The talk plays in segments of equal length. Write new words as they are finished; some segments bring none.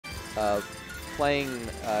playing.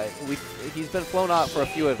 He's been flown out for a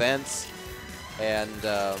few events, and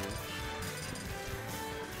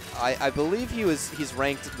I believe he's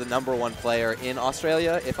ranked the #1 player in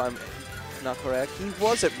Australia, if I'm not correct. He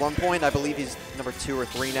was at one point. I believe he's number 2 or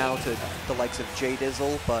 3 now to the likes of Jay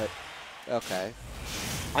Dizzle, but okay.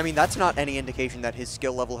 I mean, that's not any indication that his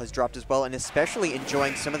skill level has dropped as well, and especially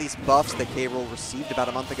enjoying some of these buffs that K-Rool received about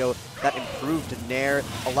a month ago that improved Nair.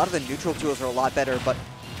 A lot of the neutral tools are a lot better, but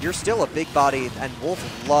you're still a big body, and Wolf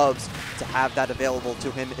loves to have that available to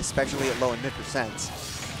him, especially at low and mid percents.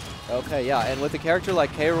 Okay, yeah, and with a character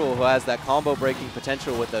like K-Rool who has that combo breaking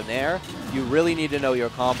potential with the Nair, you really need to know your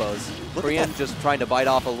combos. Korean just trying to bite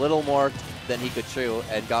off a little more than he could chew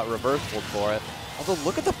and got reverse pulled for it. Although,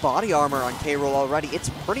 look at the body armor on K-Rool already. It's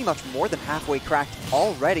pretty much more than halfway cracked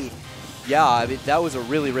already. Yeah, I mean, that was a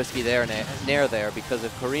really risky Nair there, because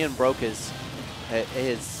if Korean broke his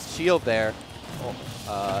shield there,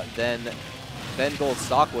 then Ben Gold's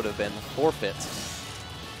stock would have been forfeit.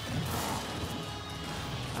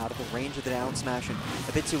 Out of the range of the down smash and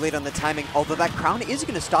a bit too late on the timing, although that crown is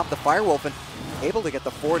going to stop the Firewolf and able to get the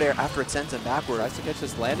forward air after it sends him backward. Tries to catch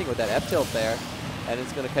this landing with that F-tilt there, and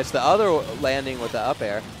it's going to catch the other landing with the up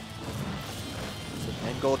air. So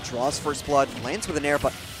Ben Gold draws first blood, lands with an air,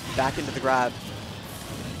 but back into the grab.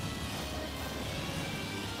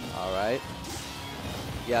 All right.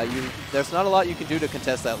 Yeah, there's not a lot you can do to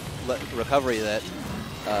contest that recovery that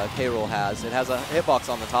K-Rool has. It has a hitbox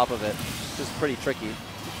on the top of it, which is pretty tricky.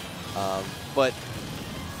 But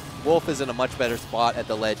Wolf is in a much better spot at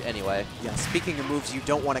the ledge anyway. Yeah, speaking of moves you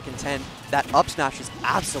don't want to contend, that up smash is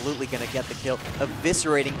absolutely going to get the kill,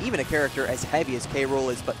 eviscerating even a character as heavy as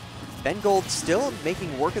K-Rool is, but Ben Gold still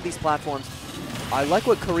making work of these platforms. I like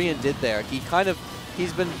what Korean did there. He's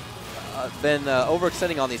been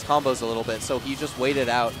overextending on these combos a little bit, so he just waited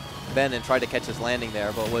out Ben and tried to catch his landing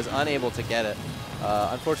there, but was unable to get it.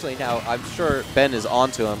 Unfortunately now, I'm sure Ben is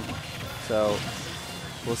onto him, so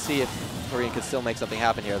we'll see if Korean can still make something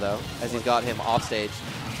happen here, though, as he's got him off stage.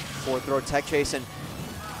 Forward throw tech chase, and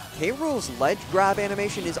K-Rool's ledge grab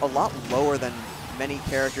animation is a lot lower than many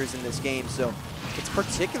characters in this game, so it's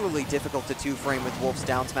particularly difficult to two-frame with Wolf's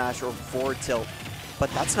down smash or forward tilt, but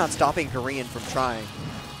that's not stopping Korean from trying.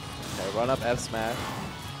 Okay, run up F smash.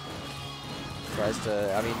 Tries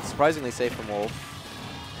to, I mean, surprisingly safe from Wolf.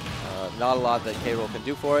 Not a lot that K-Rool can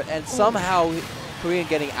do for it, and somehow Korean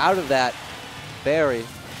getting out of that berry.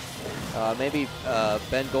 Maybe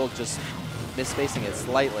Ben Gold just misspacing it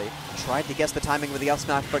slightly. Tried to guess the timing with the up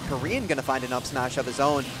smash, but Korean going to find an up smash of his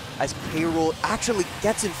own as K-Rool actually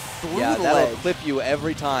gets in through the that'll ledge. clip you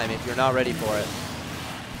every time if you're not ready for it.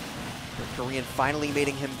 But Korean finally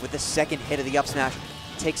mating him with the second hit of the up smash.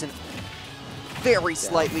 Takes a very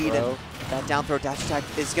slight lead, and that down throw dash attack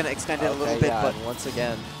is going to extend it a little bit. Yeah, but and once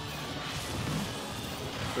again,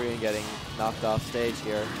 Korean getting knocked off stage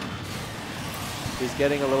here. He's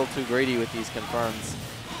getting a little too greedy with these confirms.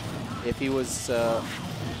 If he was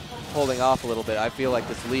holding off a little bit, I feel like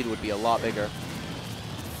this lead would be a lot bigger.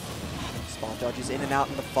 Spawn dodges in and out,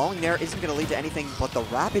 and the falling there isn't going to lead to anything but the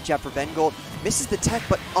rapid jab for Ben Gold. Misses the tech,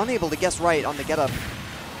 but unable to guess right on the get up.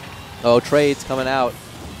 Oh, trades coming out.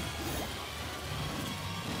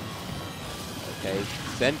 Okay,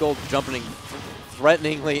 Ben Gold jumping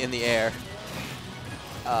threateningly in the air.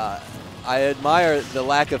 I admire the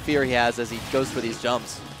lack of fear he has as he goes for these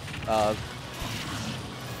jumps.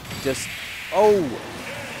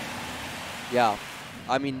 Yeah,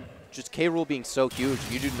 I mean, just K-Rool being so huge,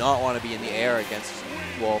 you do not want to be in the air against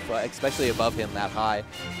Wolf, especially above him that high.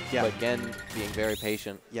 Yeah. But again, being very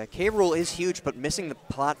patient. Yeah, K-Rool is huge, but missing the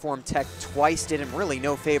platform tech twice did him really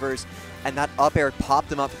no favors, and that up air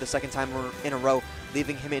popped him up for the second time in a row,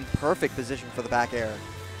 leaving him in perfect position for the back air.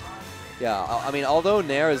 Yeah, I mean, although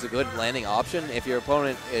Nair is a good landing option, if your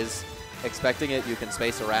opponent is expecting it, you can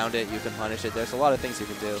space around it, you can punish it. There's a lot of things you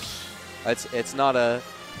can do. It's not a...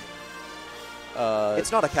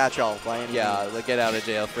 it's not a catch-all by any means. Yeah, the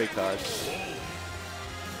get-out-of-jail-free card.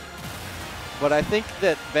 But I think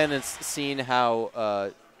that Ben has seen how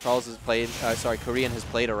Korean has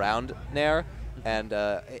played around Nair, and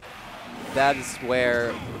that is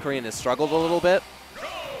where Korean has struggled a little bit.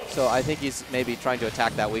 So I think he's maybe trying to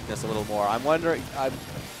attack that weakness a little more. I'm wondering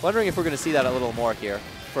if we're going to see that a little more here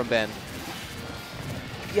from Ben.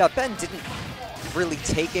 Yeah, Ben didn't really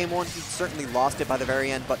take game one. He certainly lost it by the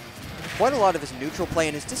very end, but quite a lot of his neutral play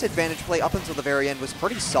and his disadvantage play up until the very end was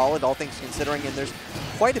pretty solid, all things considering, and there's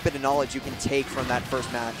quite a bit of knowledge you can take from that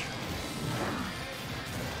first match.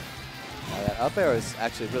 That up air is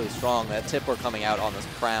actually really strong. That tipper coming out on this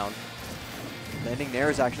crown. Landing Nair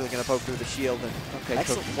is actually going to poke through the shield. And okay,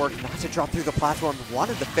 excellent work not to drop through the platform.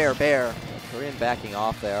 Wanted the fair bear. Korean backing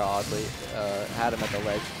off there, oddly. Had him at the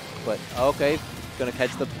ledge. But, okay, going to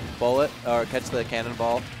catch the bullet, or catch the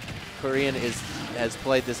cannonball. Korean has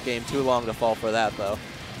played this game too long to fall for that, though.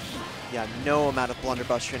 Yeah, no amount of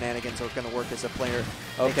blunderbuss shenanigans are going to work as a player.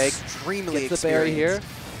 Okay, extremely gets the berry here.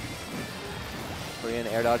 Korean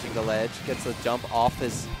air dodging the ledge, gets the jump off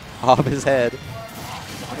his head.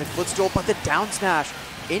 Wanted footstool, but the down smash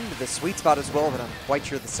into the sweet spot as well, but I'm quite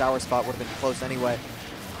sure the sour spot would have been close anyway.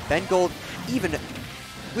 Ben Gold, even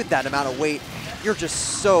with that amount of weight, you're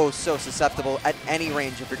just so susceptible at any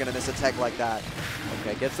range if you're going to miss a tech like that.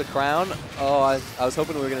 Okay, gets the crown. Oh, I was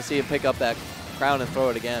hoping we were going to see him pick up that crown and throw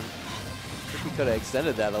it again. I think he could have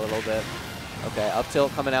extended that a little bit. Okay, up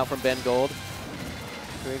tilt coming out from Ben Gold.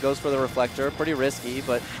 Korean goes for the reflector. Pretty risky,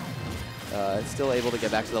 but still able to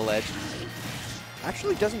get back to the ledge.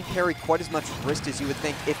 Actually doesn't carry quite as much risk as you would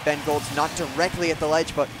think if Ben Gold's not directly at the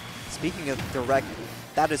ledge, but speaking of direct,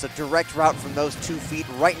 that is a direct route from those 2 feet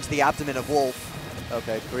right into the abdomen of Wolf.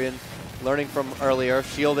 Okay, Korean learning from earlier,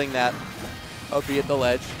 shielding that Opie at the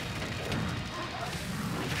ledge.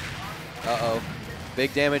 Uh-oh.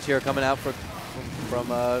 Big damage here coming out from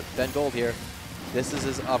Ben Gold here. This is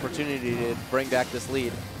his opportunity to bring back this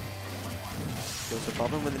lead. Goes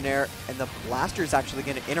above him with the Nair, and the blaster is actually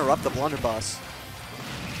going to interrupt the blunderbuss.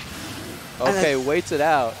 Okay, waits it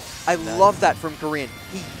out. I love that from Korean.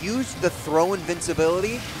 He used the throw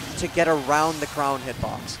invincibility to get around the crown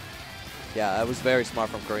hitbox. Yeah, that was very smart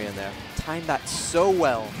from Korean there. Timed that so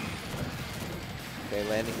well. Okay,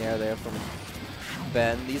 landing Nair there from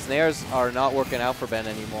Ben. These Nairs are not working out for Ben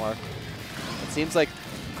anymore. It seems like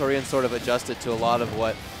Korean sort of adjusted to a lot of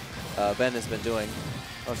what Ben has been doing,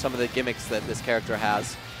 or some of the gimmicks that this character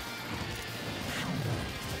has.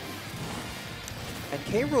 And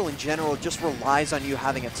K-Rool in general just relies on you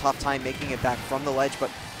having a tough time making it back from the ledge, but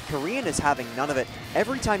Korean is having none of it.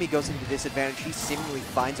 Every time he goes into disadvantage, he seemingly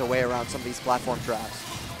finds a way around some of these platform traps.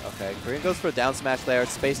 Okay, Korean goes for a down smash there.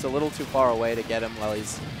 It's spaced a little too far away to get him while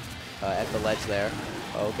he's at the ledge there.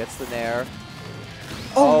 Oh, gets the Nair.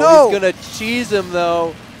 Oh, no! He's going to cheese him,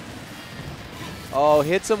 though. Oh,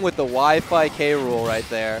 hits him with the Wi-Fi K-Rool right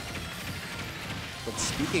there. But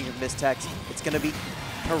speaking of missed techs, it's going to be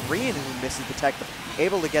Korean who misses the tech, but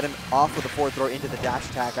able to get him off with a forward throw into the dash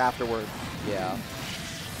attack afterward. Yeah.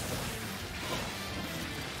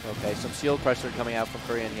 Okay, some shield pressure coming out from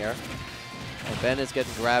Korean here. And Ben is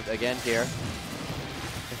getting grabbed again here.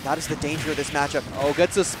 And that is the danger of this matchup. Oh,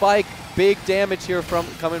 gets a spike. Big damage here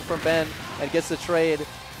coming from Ben. And gets the trade.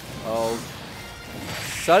 Oh.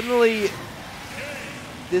 Suddenly,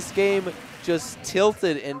 this game just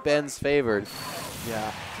tilted in Ben's favor.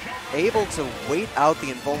 Yeah. Able to wait out the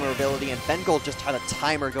invulnerability, and Ben Gold just had a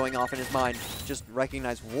timer going off in his mind. Just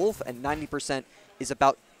recognize Wolf at 90% is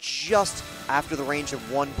about just after the range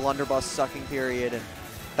of 1 blunderbuss sucking period, and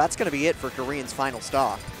that's going to be it for Korean's final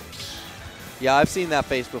stock. Yeah, I've seen that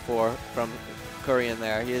face before from Korean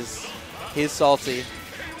there. He's salty.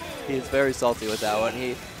 He is very salty with that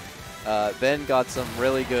one. Ben got some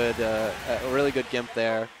really good gimp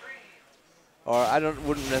there. Or I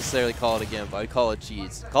wouldn't necessarily call it a gimp. I'd call it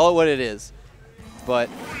cheese. Call it what it is. But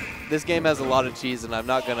this game has a lot of cheese, and I'm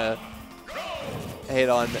not going to hate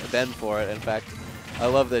on Ben for it. In fact, I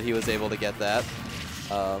love that he was able to get that.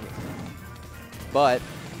 But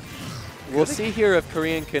we'll see here if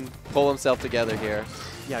Korean can pull himself together here.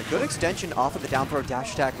 Yeah, good extension off of the down throw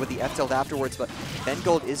dash attack with the F tilt afterwards, but Ben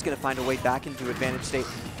Gold is going to find a way back into advantage state.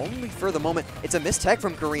 Only for the moment. It's a missed tech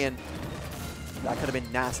from Korean. That could have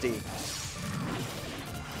been nasty.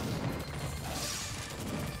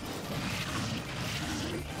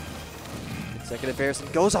 Consecutive Harrison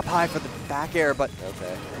goes up high for the back air, but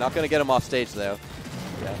okay, not going to get him off stage though.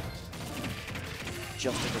 Yeah,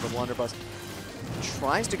 just into the blunderbuss.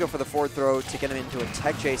 Tries to go for the forward throw to get him into a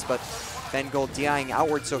tech chase, but Ben Gold DIing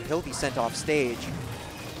outward, so he'll be sent off stage.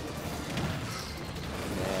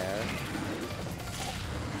 There.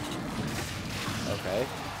 Okay.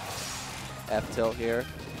 F tilt here.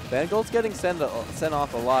 Ben Gold's getting sent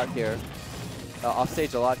off a lot here, off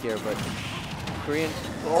stage a lot here, but Korean.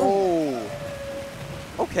 Oh.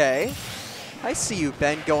 Okay. I see you,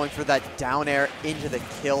 Ben, going for that down air into the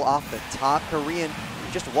kill off the top. Korean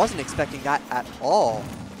just wasn't expecting that at all.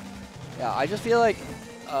 Yeah, I just feel like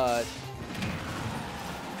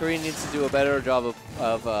Korean needs to do a better job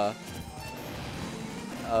of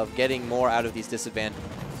getting more out of these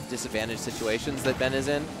disadvantage situations that Ben is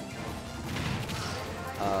in.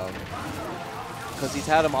 Because he's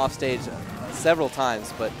had him off stage several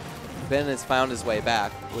times, but Ben has found his way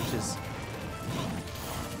back, which is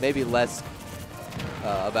maybe less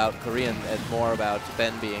about Korean and more about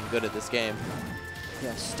Ben being good at this game.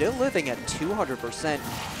 Yeah, still living at 200%.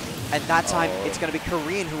 And that time, it's going to be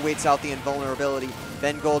Korean who waits out the invulnerability.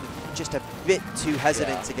 Ben Gold just a bit too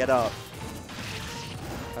hesitant to get up.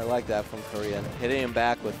 I like that from Korean. Hitting him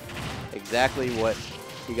back with exactly what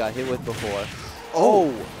he got hit with before.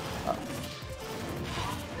 Oh!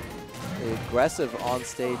 The aggressive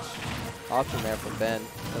on-stage option there from Ben.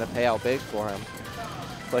 Going to pay out big for him.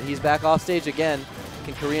 But he's back off stage again.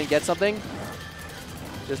 Can Korean get something?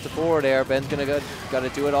 Just a forward air. Ben's going to got to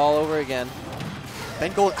do it all over again.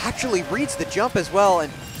 Ben Gold actually reads the jump as well,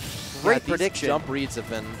 and great prediction. Jump reads have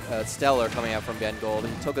been stellar coming out from Ben Gold.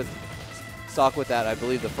 He took a stock with that, I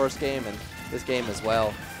believe, the first game and this game as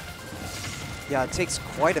well. Yeah, it takes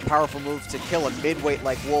quite a powerful move to kill a midweight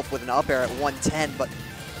like Wolf with an up air at 110, but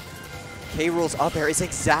K-Rool's up air is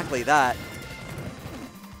exactly that.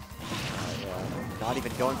 Not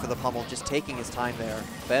even going for the pummel, just taking his time there.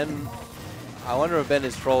 Ben, I wonder if Ben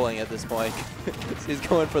is trolling at this point. He's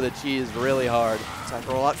going for the cheese really hard. Time to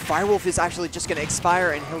roll out. Firewolf is actually just going to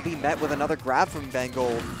expire, and he'll be met with another grab from Ben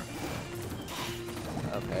Gold.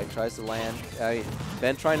 Okay, tries to land.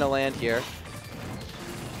 Ben trying to land here.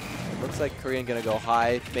 Looks like Korean going to go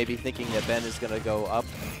high, maybe thinking that Ben is going to go up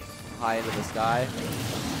high into the sky.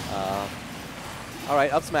 All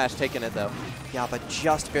right, up smash taking it though. Yeah, but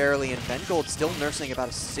just barely, and Ben Gold still nursing about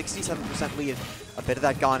a 67% lead. A bit of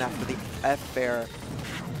that gone after the F-Fair.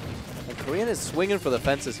 And Korean is swinging for the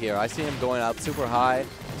fences here. I see him going up super high,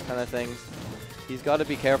 kind of things. He's got to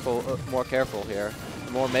be careful, more careful here,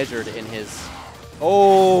 more measured in his.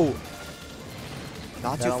 Oh!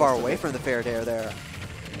 Not too far away from the fair dare there.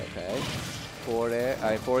 Okay, forward air,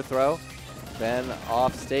 forward throw. Ben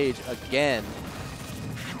off stage again,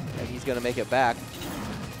 and he's going to make it back.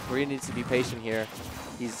 Korean needs to be patient here.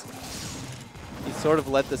 He's sort of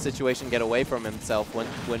let the situation get away from himself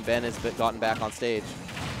when Ben has gotten back on stage.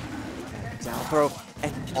 Down throw,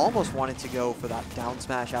 and almost wanted to go for that down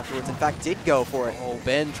smash afterwards. In fact, did go for it. Oh,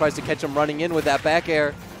 Ben tries to catch him running in with that back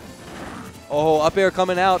air. Oh, up air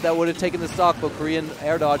coming out. That would have taken the stock, but Korean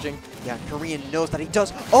air dodging. Yeah, Korean knows that he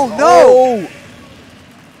does. Oh, no! Oh!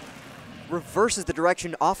 Reverses the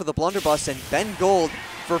direction off of the blunderbuss, and Ben Gold,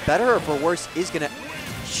 for better or for worse, is going to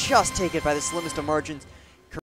just take it by the slimmest of margins.